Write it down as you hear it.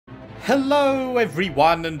Hello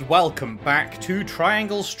everyone and welcome back to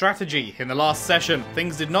Triangle Strategy. In the last session,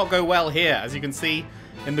 things did not go well here. As you can see,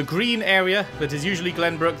 in the green area that is usually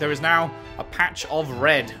Glenbrook, there is now a patch of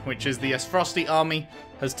red, which is the Frosty army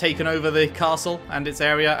has taken over the castle and its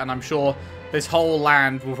area, and I'm sure this whole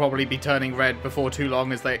land will probably be turning red before too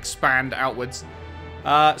long as they expand outwards.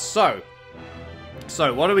 So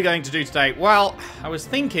what are we going to do today? Well, I was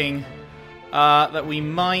thinking that we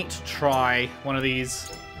might try one of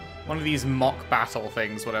these mock battle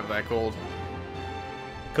things, whatever they're called.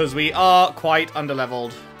 Because we are quite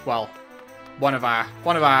underleveled. Well, one of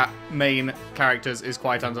our main characters is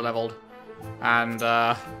quite underleveled. And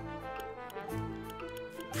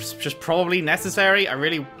it's just probably necessary. I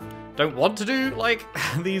really don't want to do like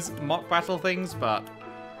these mock battle things, but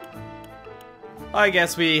I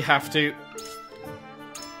guess we have to.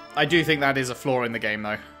 I do think that is a flaw in the game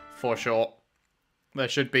though, for sure. There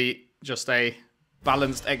should be just a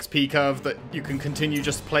balanced XP curve that you can continue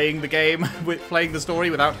just playing the game, playing the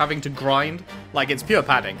story without having to grind. Like, it's pure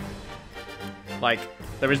padding. Like,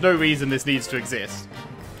 there is no reason this needs to exist.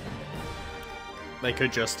 They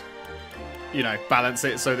could just, you know, balance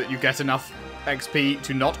it so that you get enough XP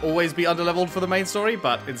to not always be underleveled for the main story,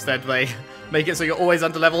 but instead they make it so you're always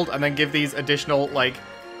underleveled and then give these additional, like,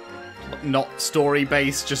 not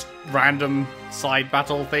story-based, just random side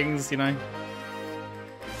battle things, you know?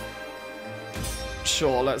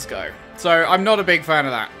 Sure, let's go. So, I'm not a big fan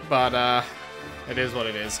of that, but it is what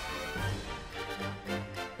it is.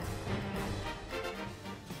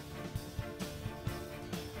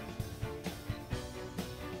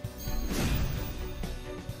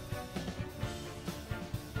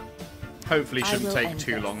 Hopefully shouldn't take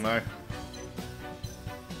too long, though.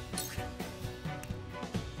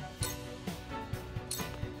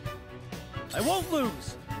 I won't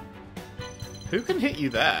lose! Who can hit you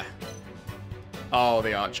there? Oh,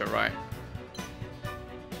 the archer, right.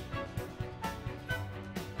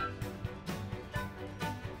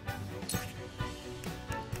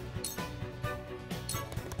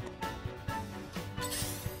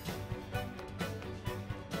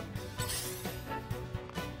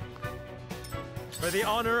 For the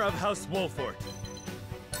honor of House Wolfort.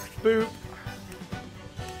 Boop.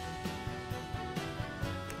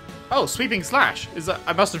 Oh, sweeping slash. Is that?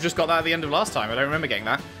 I must have just got that at the end of last time. I don't remember getting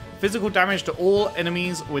that. Physical damage to all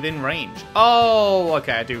enemies within range. Oh,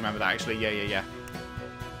 okay, I do remember that actually. Yeah.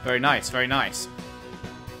 Very nice, very nice.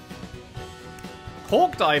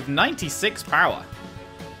 Hawk Dive, 96 power.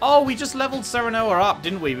 Oh, we just leveled Serenoa up,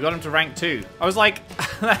 didn't we? We got him to rank 2. I was like,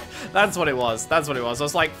 that's what it was. That's what it was. I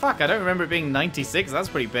was like, fuck, I don't remember it being 96. That's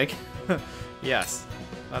pretty big. Yes,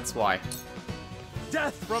 that's why.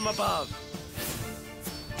 Death from above.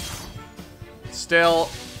 Still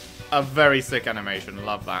a very sick animation.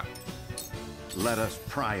 Love that. Let us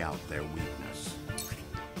pry out their weakness.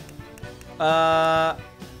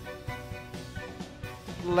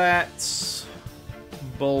 Let's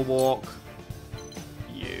bulwark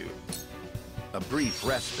you. A brief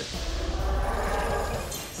respite.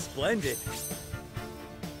 Splendid.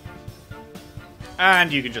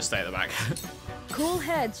 And you can just stay at the back. Cool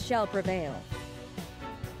heads shall prevail.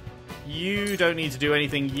 You don't need to do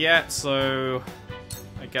anything yet, so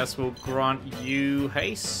I guess we'll grant you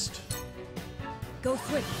haste. Go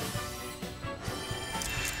swiftly.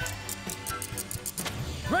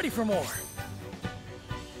 Ready for more.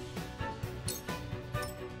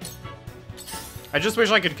 I just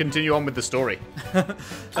wish I could continue on with the story.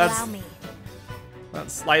 Allow me.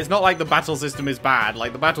 That's like, it's not like the battle system is bad.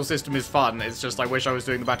 Like, the battle system is fun. It's just I wish I was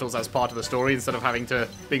doing the battles as part of the story instead of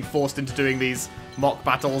being forced into doing these mock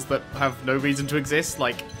battles that have no reason to exist.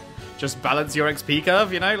 Like, just balance your XP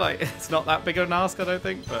curve, you know? Like, it's not that big of an ask, I don't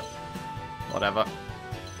think, but whatever.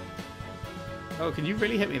 Oh, can you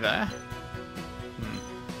really hit me there?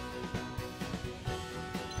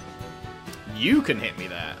 You can hit me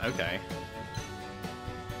there. Okay.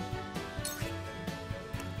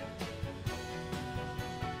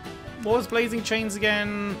 What was Blazing Chains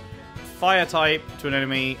again? Fire type to an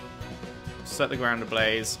enemy. Set the ground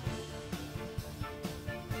ablaze.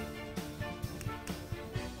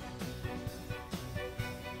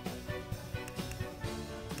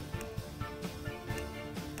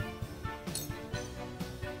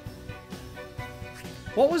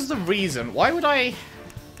 What was the reason? Why would I...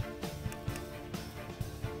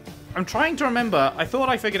 I'm trying to remember. I thought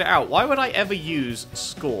I figured it out. Why would I ever use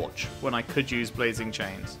Scorch when I could use Blazing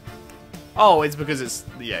Chains? Oh, it's because it's...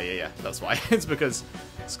 Yeah. That's why. It's because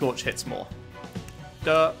Scorch hits more.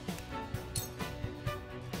 Duh.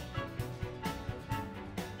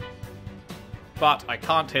 But I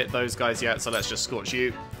can't hit those guys yet, so let's just Scorch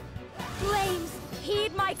you. Flames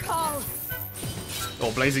Heed my call.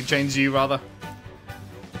 Or Blazing Chains you, rather.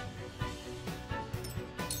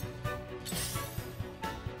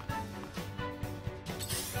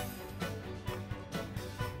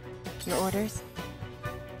 Your orders?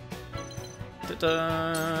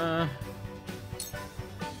 Ta-da!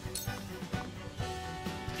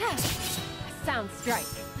 Sound strike.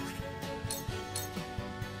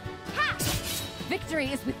 Ha! Victory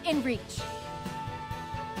is within reach.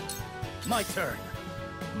 My turn.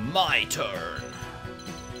 My turn.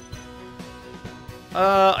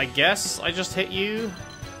 I guess I just hit you.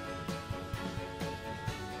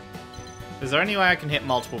 Is there any way I can hit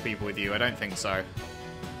multiple people with you? I don't think so.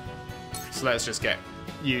 So let's just get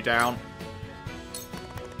you down.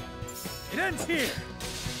 It ends here.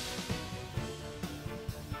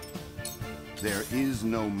 There is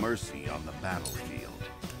no mercy on the battlefield.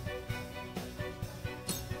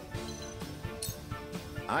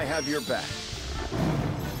 I have your back.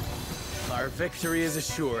 Our victory is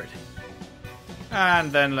assured.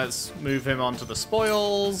 And then let's move him onto the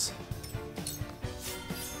spoils.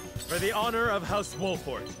 For the honor of House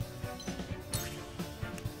Wolfort.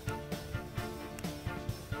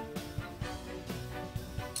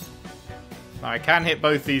 I can hit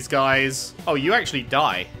both these guys. Oh, you actually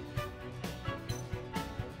die.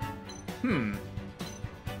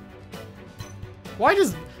 Why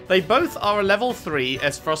does... They both are a level 3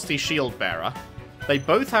 as Frosty Shield Bearer. They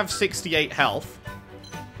both have 68 health.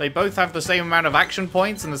 They both have the same amount of action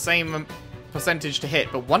points and the same percentage to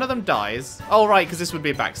hit, but one of them dies. Oh, right, because this would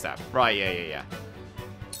be a backstab. Right, yeah.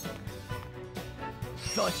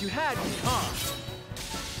 Thought you had me, huh?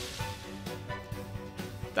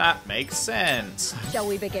 That makes sense. Shall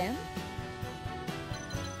we begin?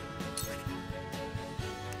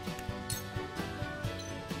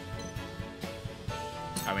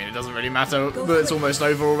 I mean, it doesn't really matter, but it's almost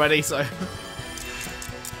over already, so...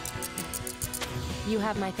 You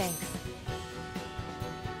have my thanks.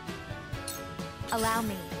 Allow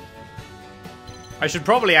me. I should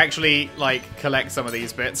probably actually, like, collect some of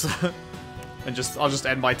these bits. And I'll just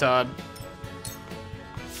end my turn.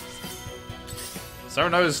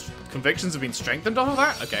 Sarano's convictions have been strengthened off of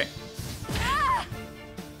that? Okay. Ah!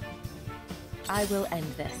 I will end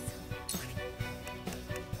this.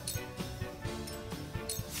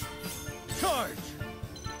 Charge!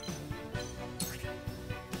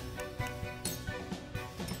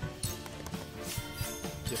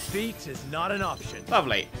 Defeat is not an option.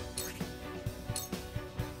 Lovely.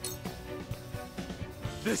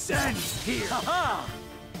 This ends here. Ha-ha!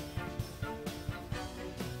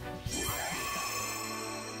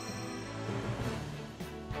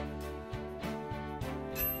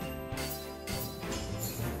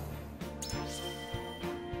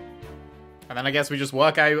 And then I guess we just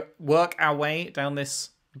work our way down this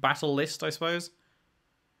battle list, I suppose.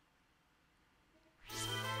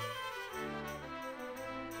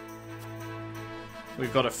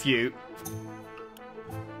 We've got a few.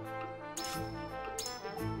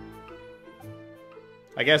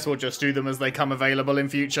 I guess we'll just do them as they come available in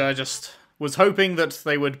future. Just was hoping that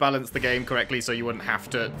they would balance the game correctly so you wouldn't have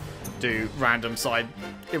to do random side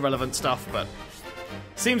irrelevant stuff, but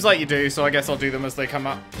seems like you do, so I guess I'll do them as they come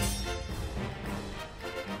up.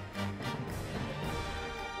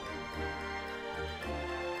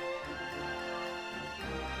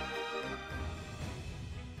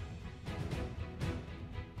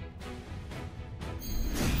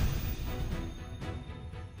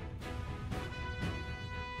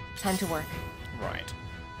 Time to work. Right.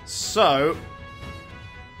 So...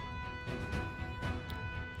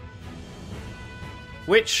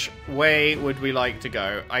 which way would we like to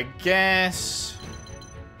go? I guess...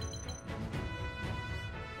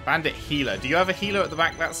 Bandit Healer. Do you have a healer at the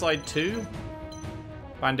back that side too?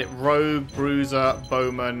 Bandit Rogue, Bruiser,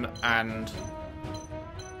 Bowman, and...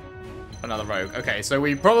 another Rogue. Okay, so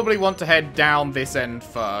we probably want to head down this end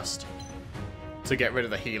first to get rid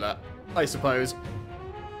of the healer, I suppose.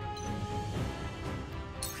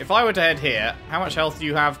 If I were to head here, how much health do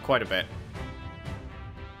you have? Quite a bit.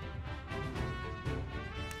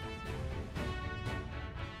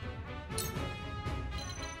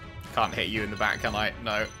 Can't hit you in the back, can I?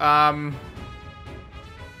 No. I'm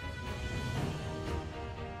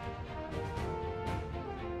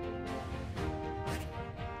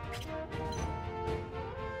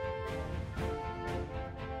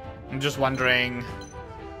just wondering,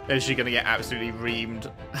 is she going to get absolutely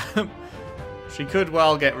reamed? She could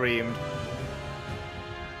well get reamed.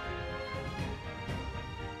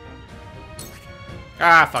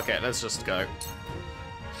 Ah, fuck it. Let's just go.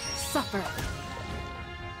 Suffer.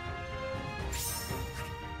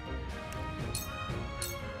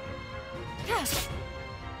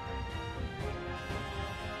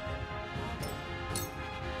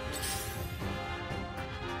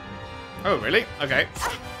 Oh, really? Okay.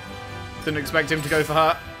 Didn't expect him to go for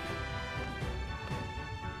her.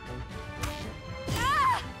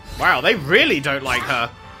 Wow, they really don't like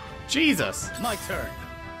her. Jesus. My turn.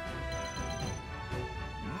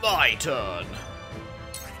 My turn.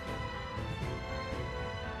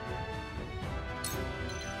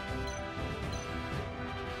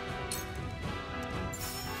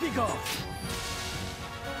 Be gone.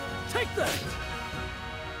 Take that.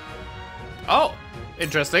 Oh,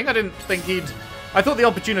 interesting. I didn't think he'd... I thought the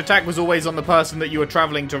opportune attack was always on the person that you were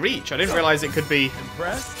traveling to reach. I didn't realize it could be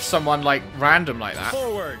Impressed? someone, like, random like that.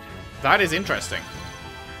 Forward. That is interesting.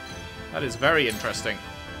 That is very interesting.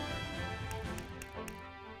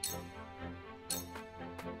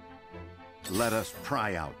 Let us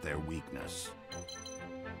pry out their weakness.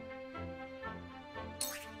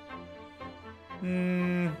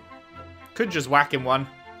 Could just whack him one.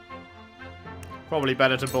 Probably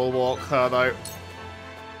better to bulwark her, though.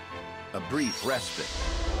 A brief respite.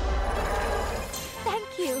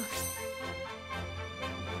 Thank you.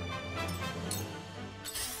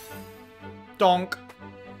 Donk.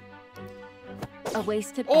 A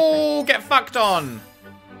wasted Oh, get fucked on.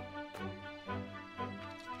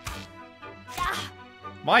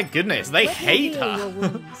 My goodness, they Let me hate heal your her.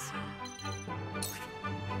 wounds.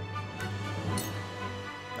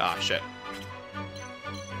 Ah, shit.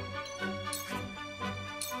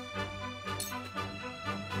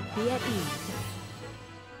 Be at ease.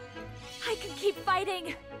 I can keep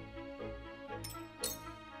fighting.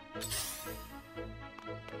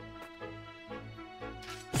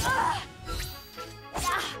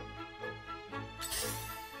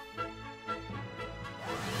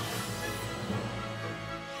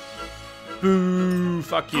 Boo,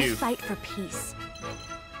 fuck I you. fight for peace.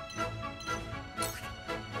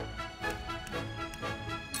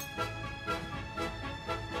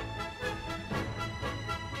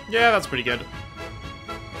 Yeah, that's pretty good.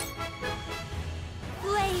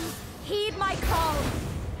 Flames, heed my call.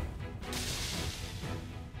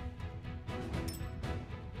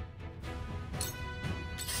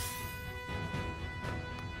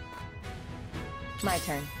 My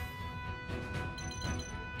turn.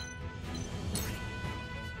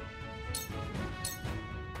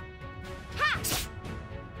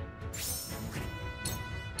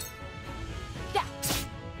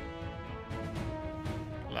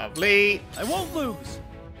 Lovely. I won't lose.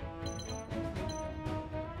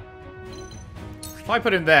 If I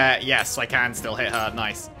put him there, yes, I can still hit her.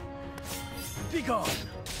 Nice. Be gone.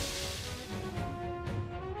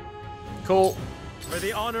 Cool. For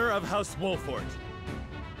the honor of House Wolfort.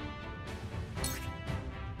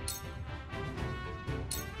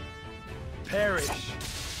 Perish.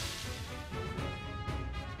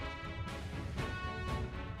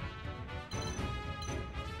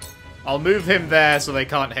 I'll move him there so they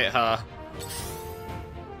can't hit her.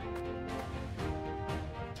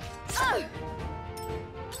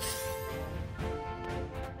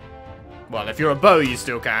 Well, if you're a bow, you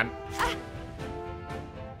still can.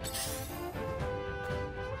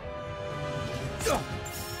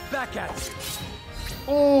 Back at you.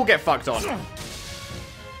 Oh, get fucked on.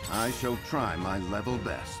 I shall try my level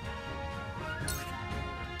best.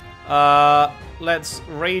 Let's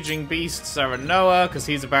Raging Beast Serenoa, because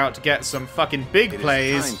he's about to get some fucking big It is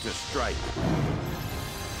plays. time to strike.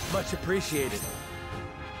 Much appreciated.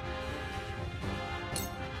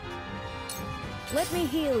 Let me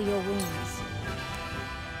heal your wounds.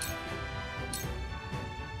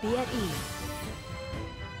 Be at ease.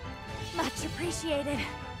 Much appreciated.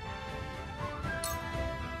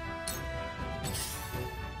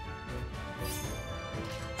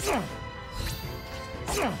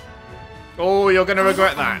 Oh, you're gonna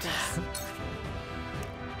regret that.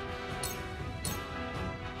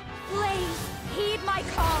 Flames, heed my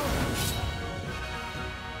call.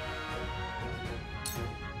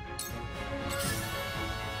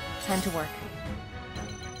 Time to work.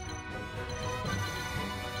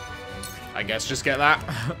 I guess just get that.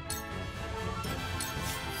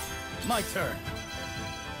 My turn.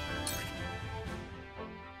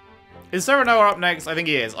 Is Serenoa up next? I think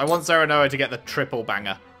he is. I want Serenoa to get the triple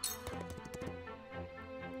banger.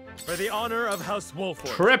 For the honor of House Wolfort.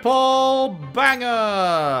 Triple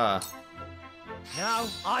banger! Now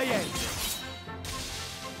I end it.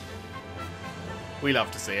 We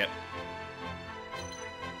love to see it.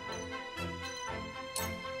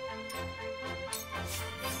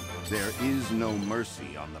 There is no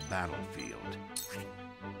mercy on the battlefield.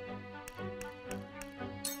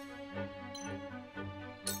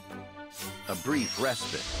 A brief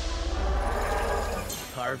respite.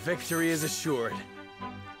 Our victory is assured.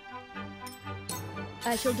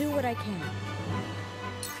 I shall do what I can.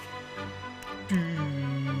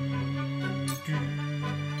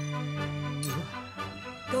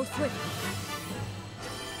 swiftly.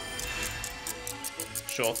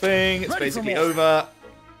 Sure thing. It's Ready for basically more. over.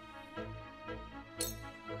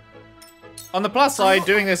 On the plus side,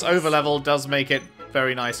 doing this over level does make it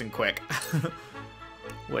very nice and quick.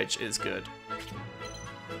 Which is good.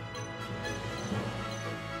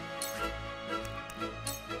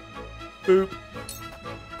 Boop.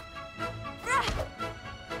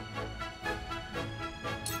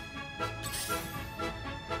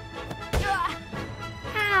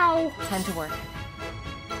 Ow! Time to work.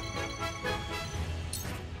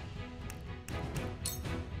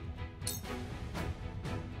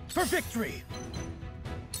 For victory!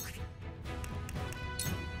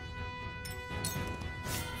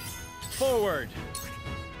 Forward!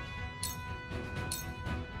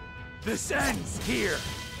 This ends here!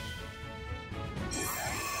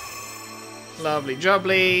 Lovely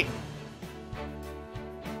jubbly.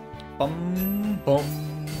 Bum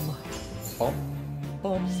bum bum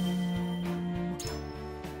bum.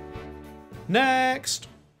 Next.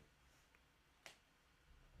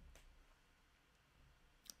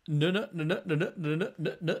 No, next.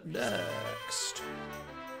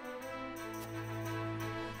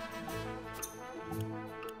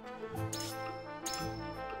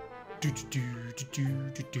 Do do do do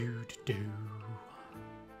do do do.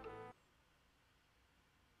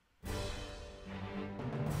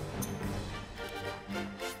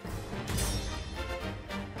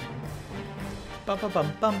 Bum bum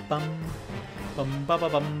bum bum bum bum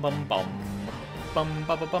bum bum bum bum bum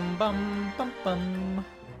bum bum bum bum bum.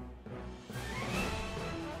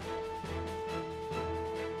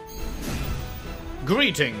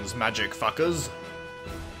 Greetings, magic fuckers.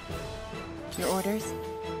 Your orders?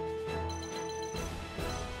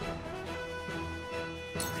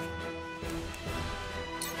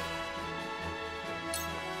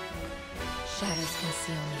 Shadows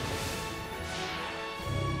conceal me.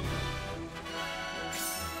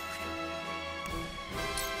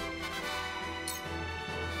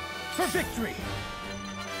 For victory!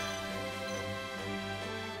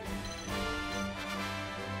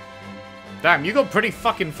 Damn, you got pretty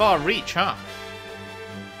fucking far reach, huh?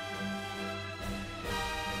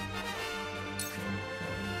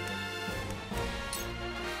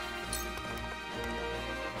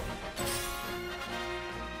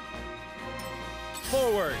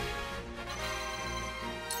 Forward!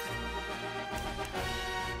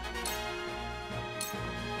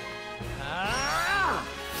 Ah!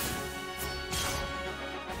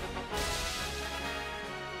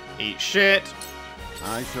 Eat shit.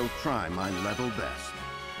 I shall try my level best.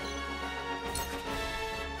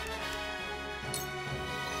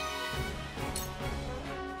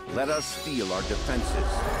 Let us steel our defenses.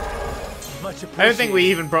 Much appreciated. I don't think we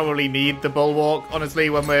even probably need the bulwark, honestly,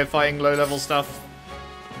 when we're fighting low-level stuff.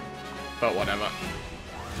 But whatever.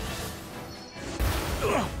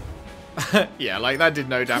 Yeah, like, that did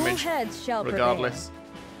no damage, Cool heads shall regardless. prevail.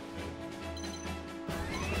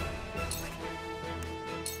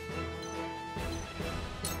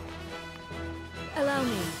 Allow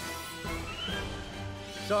me.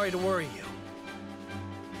 Sorry to worry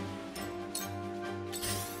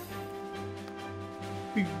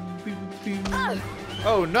you.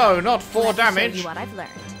 Oh no, not 4 Let me show damage! you what I've learned.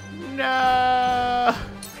 No!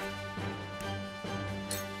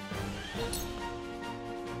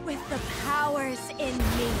 With the powers in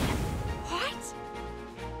me. What?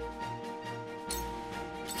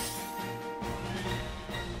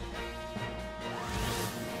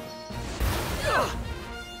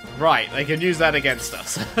 Right, they can use that against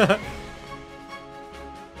us.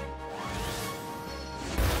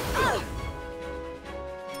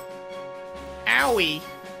 Owie!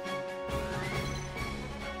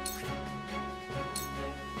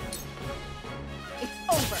 It's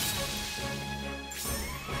over.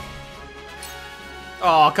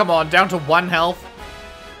 Oh, come on, down to 1 health.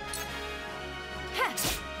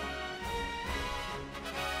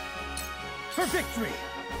 For victory!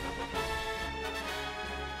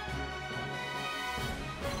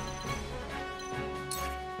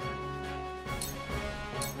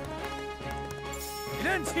 It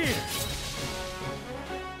ends here!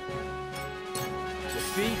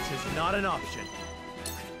 Defeat is not an option.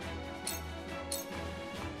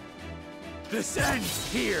 This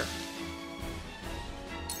ends here!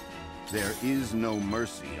 There is no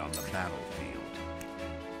mercy on the battlefield.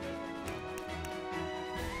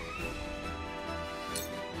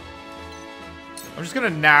 I'm just gonna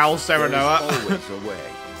now There is Serenoa. always a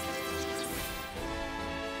way.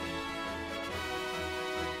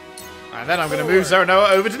 And then I'm gonna move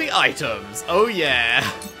Serenoa over to the items. Oh yeah.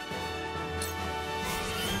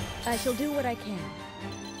 I shall do what I can.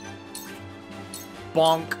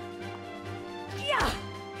 Bonk.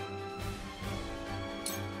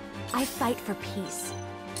 I fight for peace.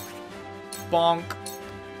 Bonk.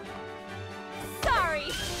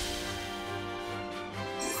 Sorry!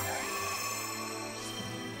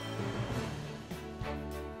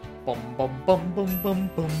 Bum bum bum bum bum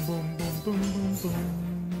bum bum bum bum bum.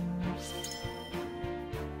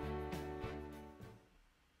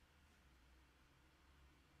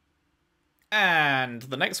 And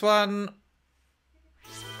the next one.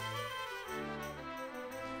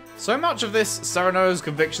 So much of this, Sereno's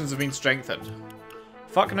convictions have been strengthened.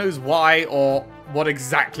 Fuck knows why or what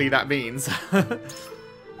exactly that means.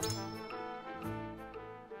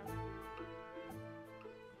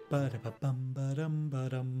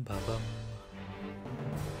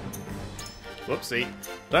 Whoopsie.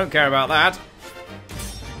 Don't care about that.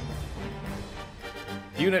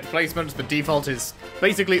 Unit placement, the default is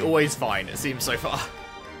basically always fine, it seems so far.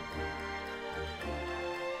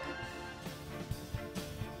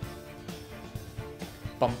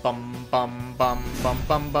 Bum bum bum bum bum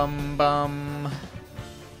bum bum bum.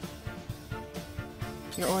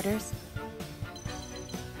 Your orders?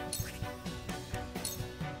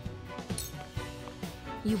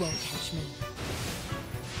 You won't catch me.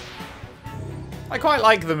 I quite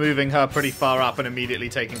like the moving her pretty far up and immediately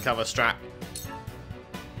taking cover strat.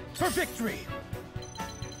 For victory!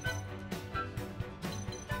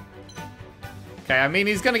 Okay, I mean,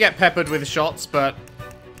 he's gonna get peppered with shots, but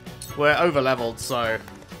we're over-leveled, so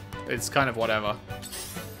it's kind of whatever.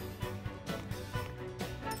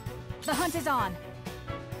 The hunt is on.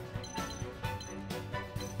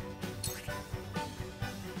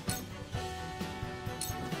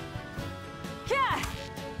 Yeah!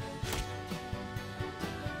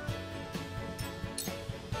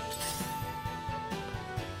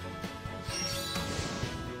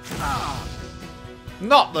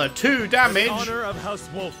 Not the 2 damage! In honor of House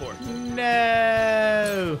Wolford.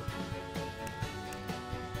 No!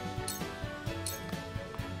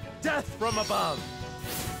 Death from above.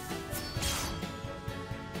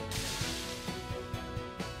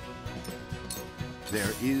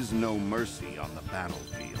 There is no mercy on the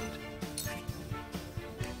battlefield.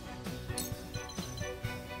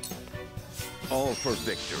 All for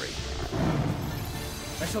victory.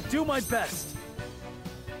 I shall do my best.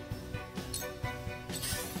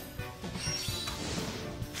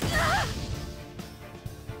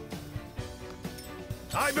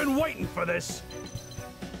 I've been waiting for this.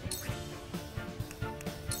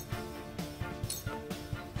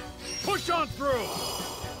 Push on through.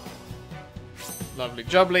 Lovely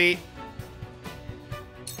jubbly.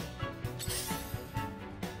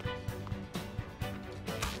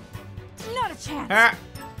 Not a chance. Ah!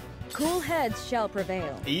 Cool heads shall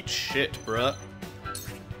prevail. Eat shit, bruh.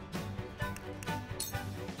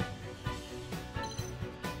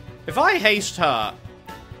 If I haste her,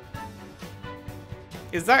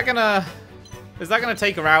 is that gonna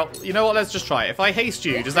take her out? You know what, let's just try it. If I haste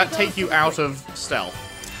you, does that take you out of stealth?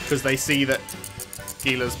 Because they see that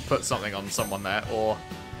Gila's put something on someone there, or...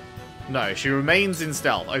 No, she remains in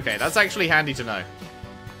stealth. Okay, that's actually handy to know.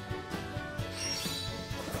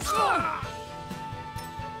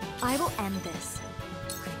 I will end this.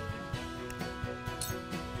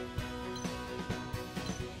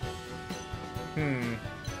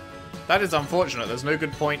 That is unfortunate. There's no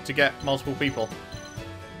good point to get multiple people.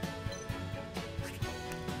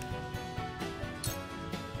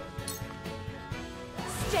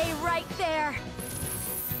 Stay right there.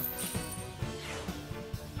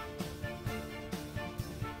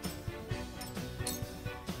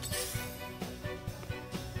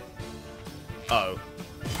 Oh.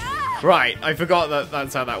 Right, I forgot that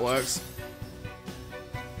that's how that works.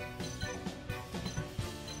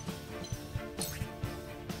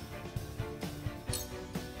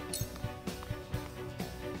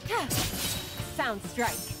 Sound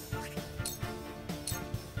strike.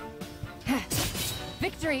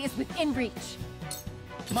 Victory is within reach.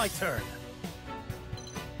 My turn.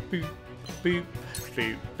 Boop, boop,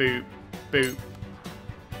 boop, boop, boop.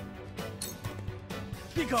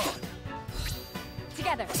 Be gone.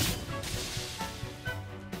 Together.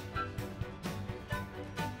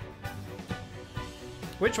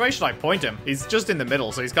 Which way should I point him? He's just in the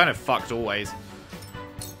middle, so he's kind of fucked always.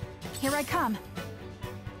 Here I come.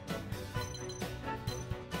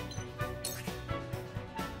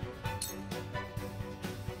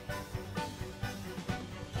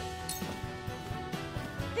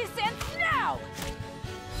 This ends now!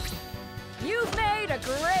 You've made a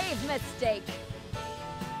grave mistake.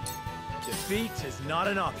 Defeat is not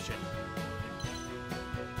an option.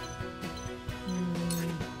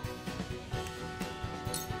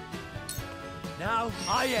 Now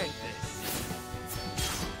I end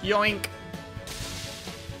this. Yoink.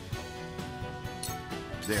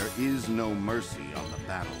 There is no mercy on the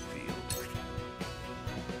battlefield.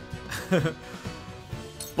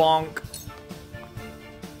 Bonk.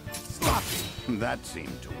 Stop! That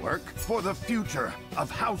seemed to work. For the future of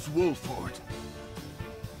House Wolford.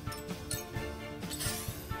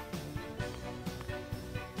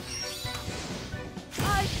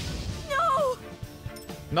 No!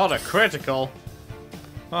 Not a critical.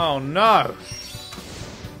 Oh no.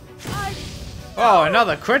 Oh,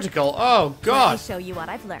 another critical. Oh Let me god. show you what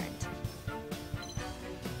I've learned.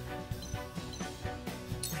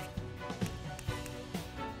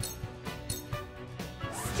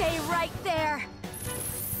 Stay right there.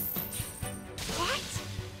 What?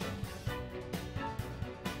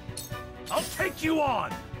 I'll take you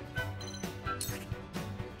on!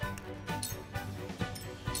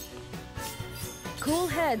 Cool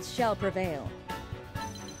heads shall prevail.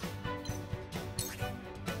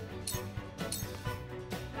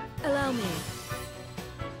 Allow me.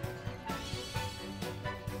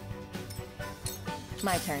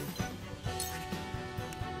 My turn.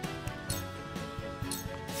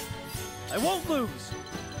 I won't lose!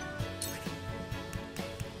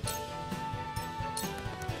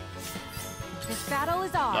 This battle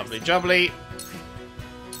is ours. Lovely jubbly.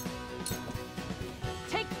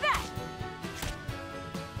 Take that!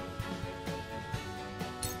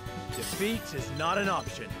 Defeat is not an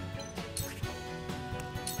option.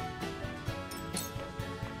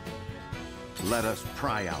 Let us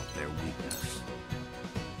pry out their weakness.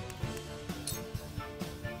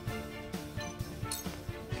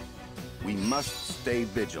 We must stay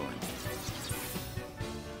vigilant.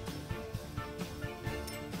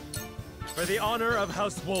 For the honor of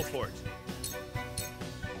House Wolford.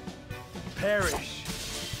 Perish.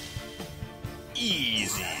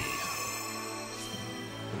 Easy.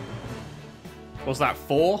 What's that,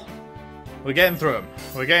 4? We're getting through them.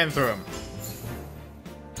 We're getting through them.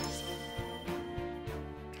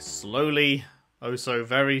 Slowly, oh so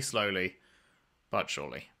very slowly, but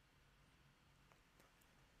surely.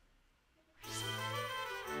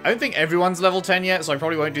 I don't think everyone's level 10 yet, so I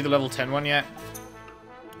probably won't do the level 10 one yet.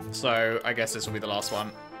 So I guess this will be the last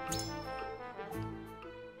one.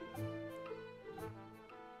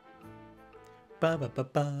 Ba ba ba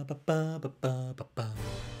ba ba ba ba ba ba.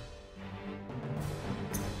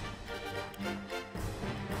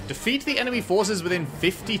 Defeat the enemy forces within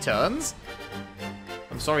 50 turns?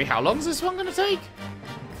 I'm sorry, how long is this one going to take?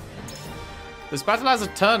 This battle has a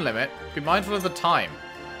turn limit. Be mindful of the time.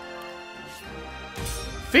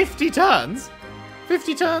 50 turns?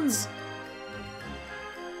 50 turns?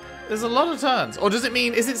 There's a lot of turns. Or does it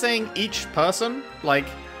mean, is it saying each person? Like,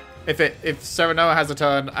 if Serenoa has a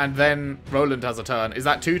turn and then Roland has a turn, is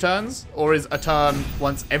that 2 turns? Or is a turn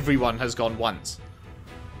once everyone has gone once?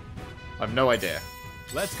 I have no idea.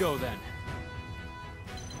 Let's go then.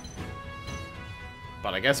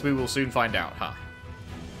 But I guess we will soon find out, huh?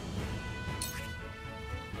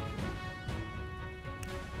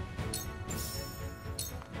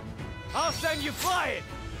 I'll send you flying!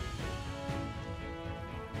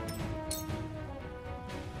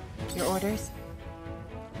 Your orders?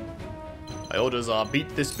 My orders are beat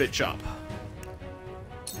this bitch up.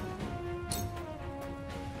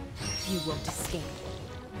 You won't escape.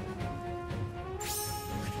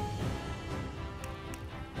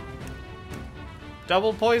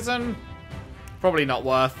 Double poison? Probably not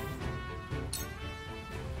worth.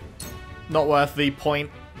 Not worth the point.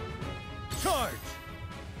 Charge!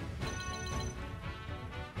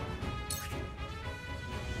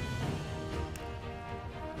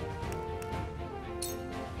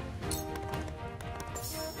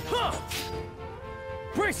 Huh!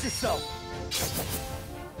 Brace yourself!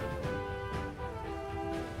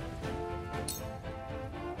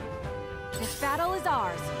 This battle is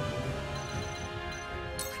ours.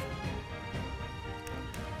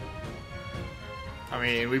 I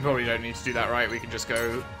mean, we probably don't need to do that, right? We can just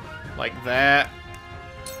go like there.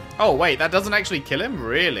 Oh, wait, that doesn't actually kill him?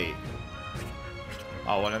 Really?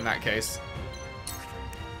 Oh, well, in that case.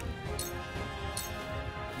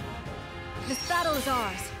 This battle is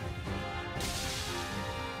ours.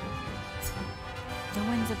 The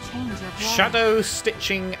winds of change are blowing. Shadow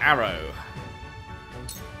Stitching Arrow.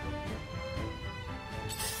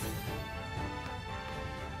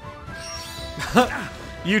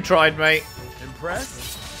 You tried, mate.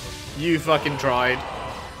 Impressed? You fucking tried.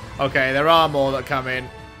 Okay, there are more that come in.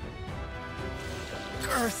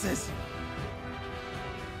 Curses!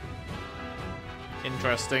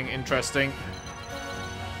 Interesting, interesting.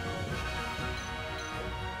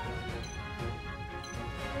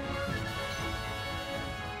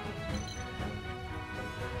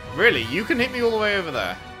 Really? You can hit me all the way over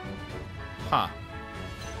there? Huh.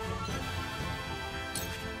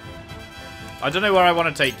 I don't know where I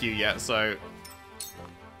want to take you yet, so...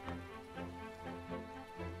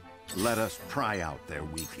 Let us try out their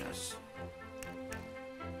weakness.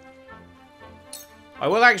 I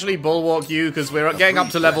will actually bulwark you, because we're getting up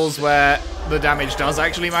to levels where the damage does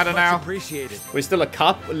actually matter now. Appreciated. We're still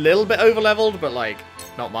a little bit over-leveled, but, like,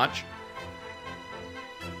 not much.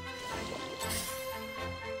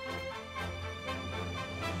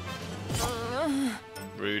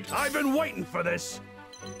 Rude. I've been waiting for this.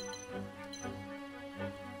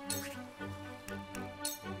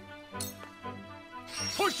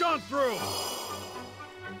 Push on through.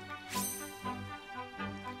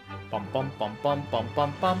 Bum bum bum bum bum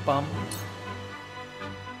bum bum bum.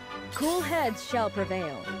 Cool heads shall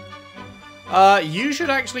prevail. You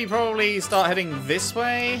should actually probably start heading this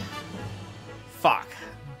way. Fuck.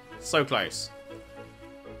 So close.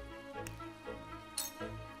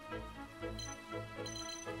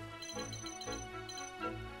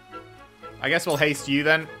 I guess we'll haste you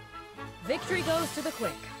then. Victory goes to the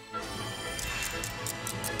quick.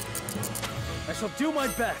 I shall do my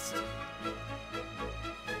best.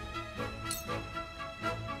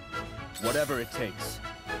 Whatever it takes.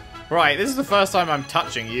 Right, this is the first time I'm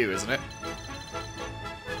touching you, isn't it?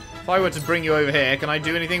 If I were to bring you over here, can I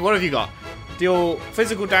do anything? What have you got? Deal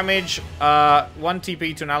physical damage, 1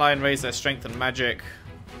 TP to an ally and raise their strength and magic.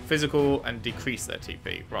 Physical and decrease their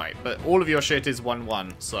TP. Right, but all of your shit is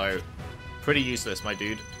 1-1, so pretty useless, my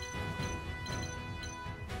dude.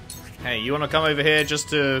 Hey, you want to come over here just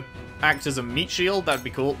to act as a meat shield? That'd be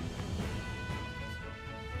cool.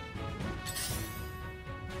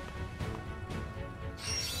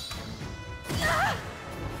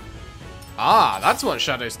 Ah, that's what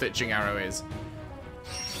Shadow Stitching Arrow is.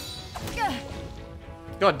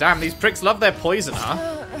 God damn, these pricks love their poison,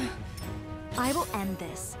 huh? I will end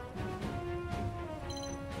this.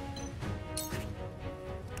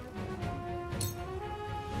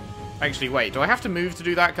 Actually, wait, do I have to move to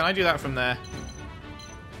do that? Can I do that from there?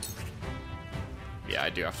 Yeah, I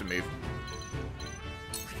do have to move.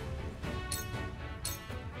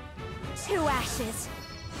 2 ashes.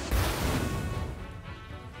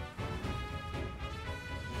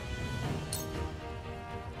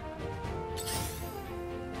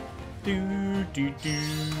 Do, do, do.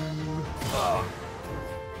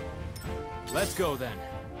 Let's go then.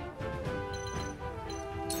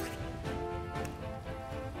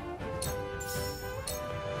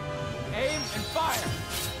 Aim and fire.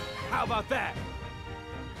 How about that?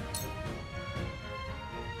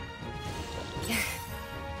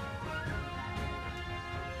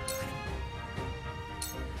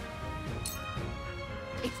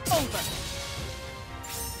 It's over.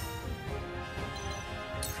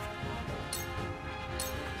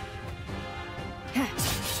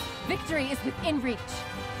 Victory is within reach.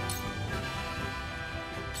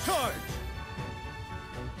 Charge.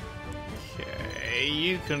 Okay,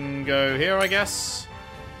 you can go here, I guess.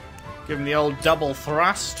 Give him the old double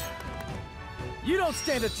thrust. You don't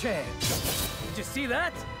stand a chance. Did you see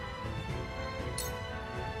that?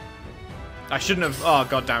 I shouldn't have... Oh,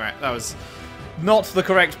 god damn it. That was not the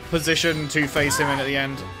correct position to face him in at the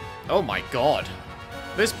end. Oh my god.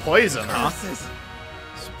 This poison, huh?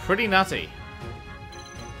 It's pretty nutty.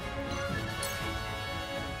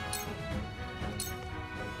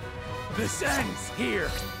 This ends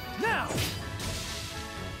here. Now.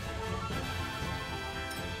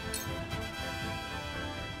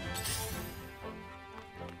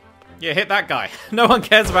 Yeah, hit that guy. No one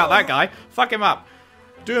cares about that guy. Fuck him up.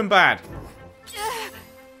 Do him bad.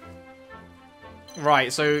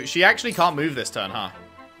 Right, so she actually can't move this turn, huh?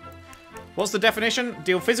 What's the definition?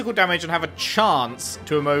 Deal physical damage and have a chance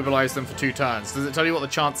to immobilize them for 2 turns. Does it tell you what the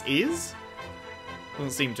chance is?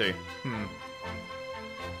 Doesn't seem to.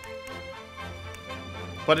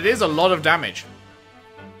 But it is a lot of damage.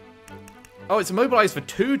 Oh, it's immobilized for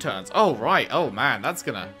 2 turns. Oh, right. Oh, man. That's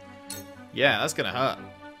gonna... Yeah, that's gonna hurt.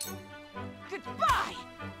 Goodbye.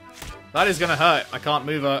 That is gonna hurt. I can't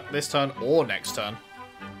move her this turn or next turn.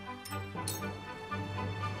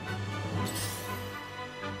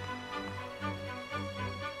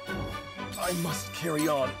 I must carry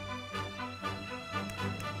on.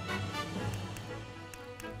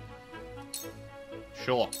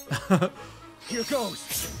 Sure. Here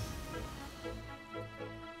goes.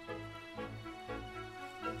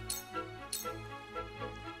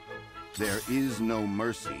 There is no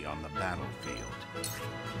mercy on the battlefield.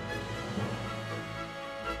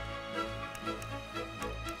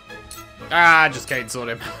 Ah, just Kane sword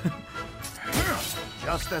him.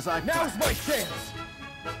 Just as I Now's my chance.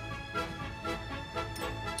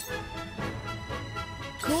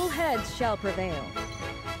 Cool heads shall prevail.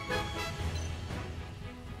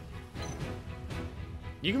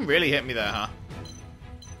 You can really hit me there, huh?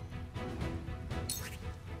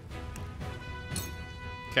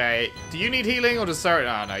 Okay, do you need healing or does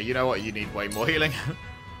Sarah... Oh, no, you know what? You need way more healing.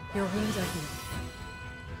 Your wounds are healed.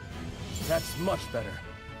 That's much better.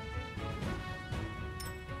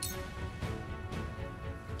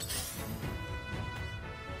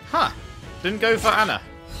 Huh. Didn't go for Anna.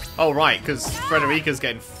 Oh, right, because Frederica's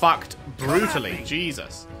getting fucked brutally.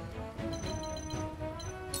 Jesus.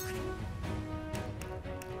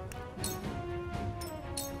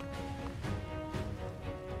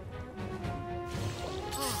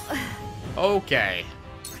 Okay.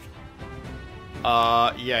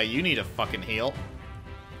 Yeah, you need a fucking heal.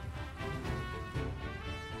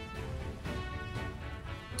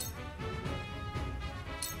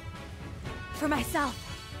 For myself.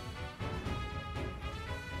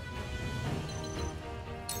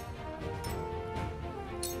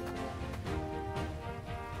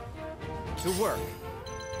 To work.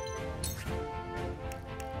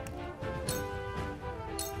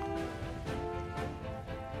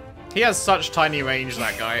 He has such tiny range,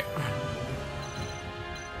 that guy.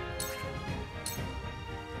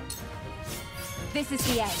 This is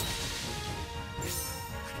the end.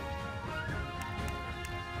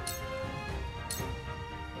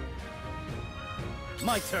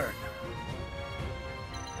 My turn.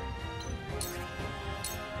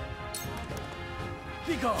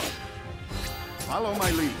 Be gone. Follow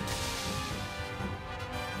my lead.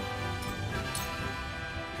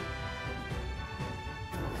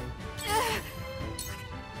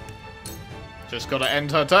 Just gotta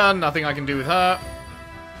end her turn. Nothing I can do with her.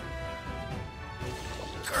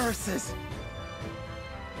 Curses.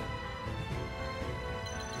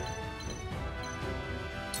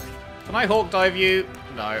 Can I hawk dive you?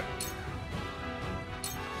 No.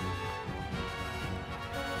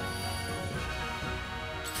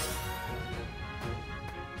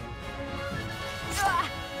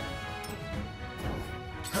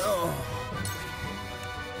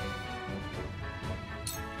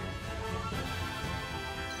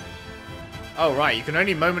 Oh, right. You can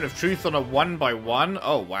only moment of truth on a 1x1?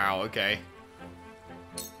 Oh, wow. Okay.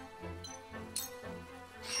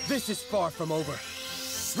 This is far from over.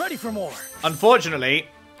 Ready for more. Unfortunately,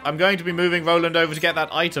 I'm going to be moving Roland over to get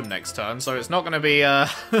that item next turn, so it's not going to be,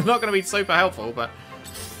 not going to be super helpful, but...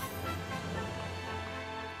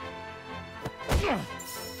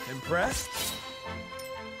 Impressed?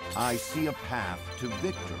 I see a path to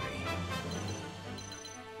victory.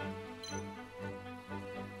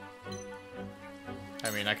 I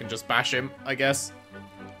mean, I can just bash him, I guess.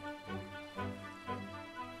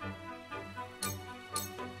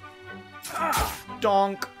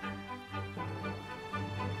 Donk.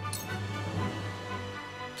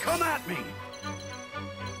 Come at me!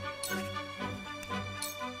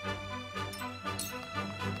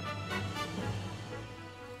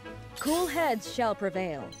 Cool heads shall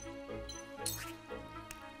prevail.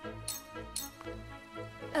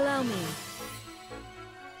 Allow me.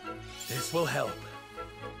 This will help.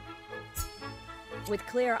 With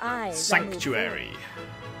clear eyes, I move Sanctuary.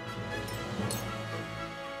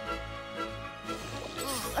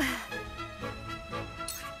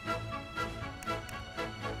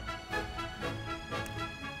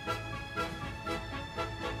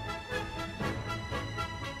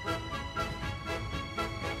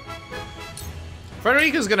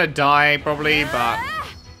 Frederica's gonna die, probably, but...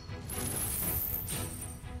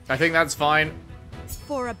 I think that's fine.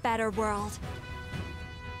 For a better world.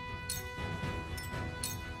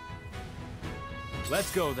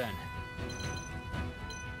 Let's go then.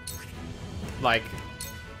 Like,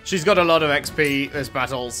 she's got a lot of XP this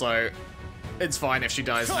battle, so it's fine if she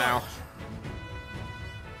dies now.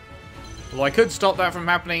 Well, I could stop that from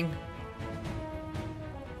happening.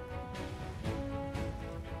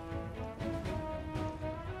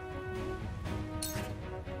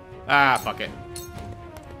 Ah, fuck it.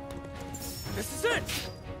 This is it.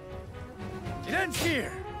 It ends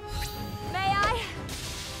here. May I?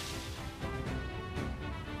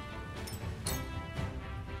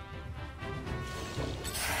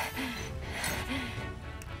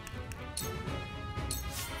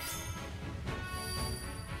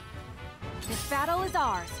 This battle is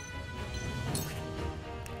ours.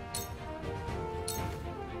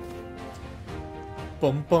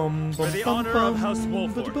 Bum bum bum. For the honor of House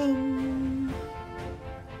Wolford.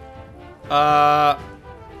 I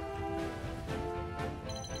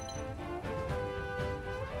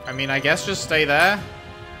mean, I guess just stay there.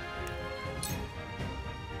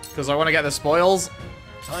 Because I want to get the spoils.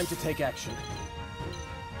 Time to take action.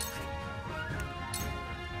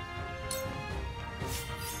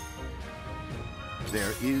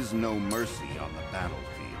 There is no mercy on the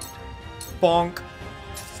battlefield. Bonk.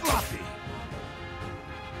 Sloppy!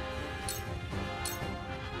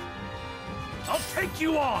 I'll take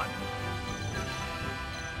you on!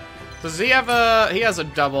 Does he have a... He has a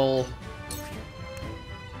double...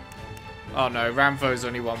 Oh no, Ramfo's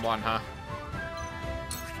only 1-1, huh?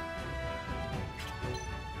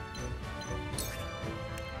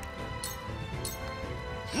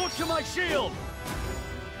 Look to my shield!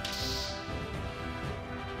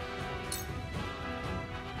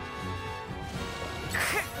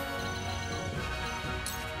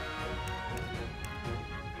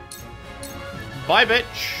 Bye,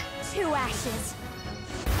 bitch! 2 ashes.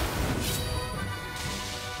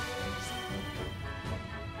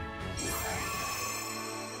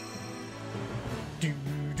 Do,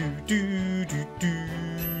 do, do, do, do.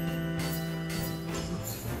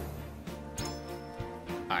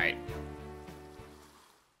 Alright.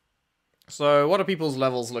 So, what are people's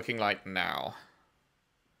levels looking like now?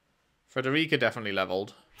 Frederica definitely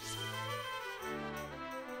leveled.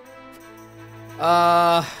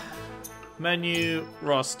 Menu,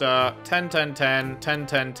 roster, 10, 10, 10, 10,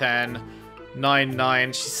 10, 10, 9,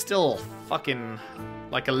 9. She's still fucking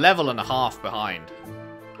like a level and a half behind.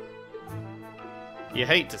 You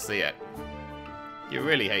hate to see it. You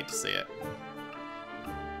really hate to see it.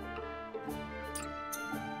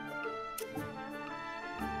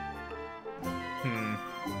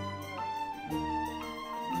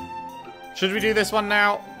 Should we do this one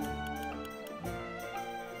now?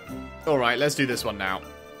 Alright, let's do this one now.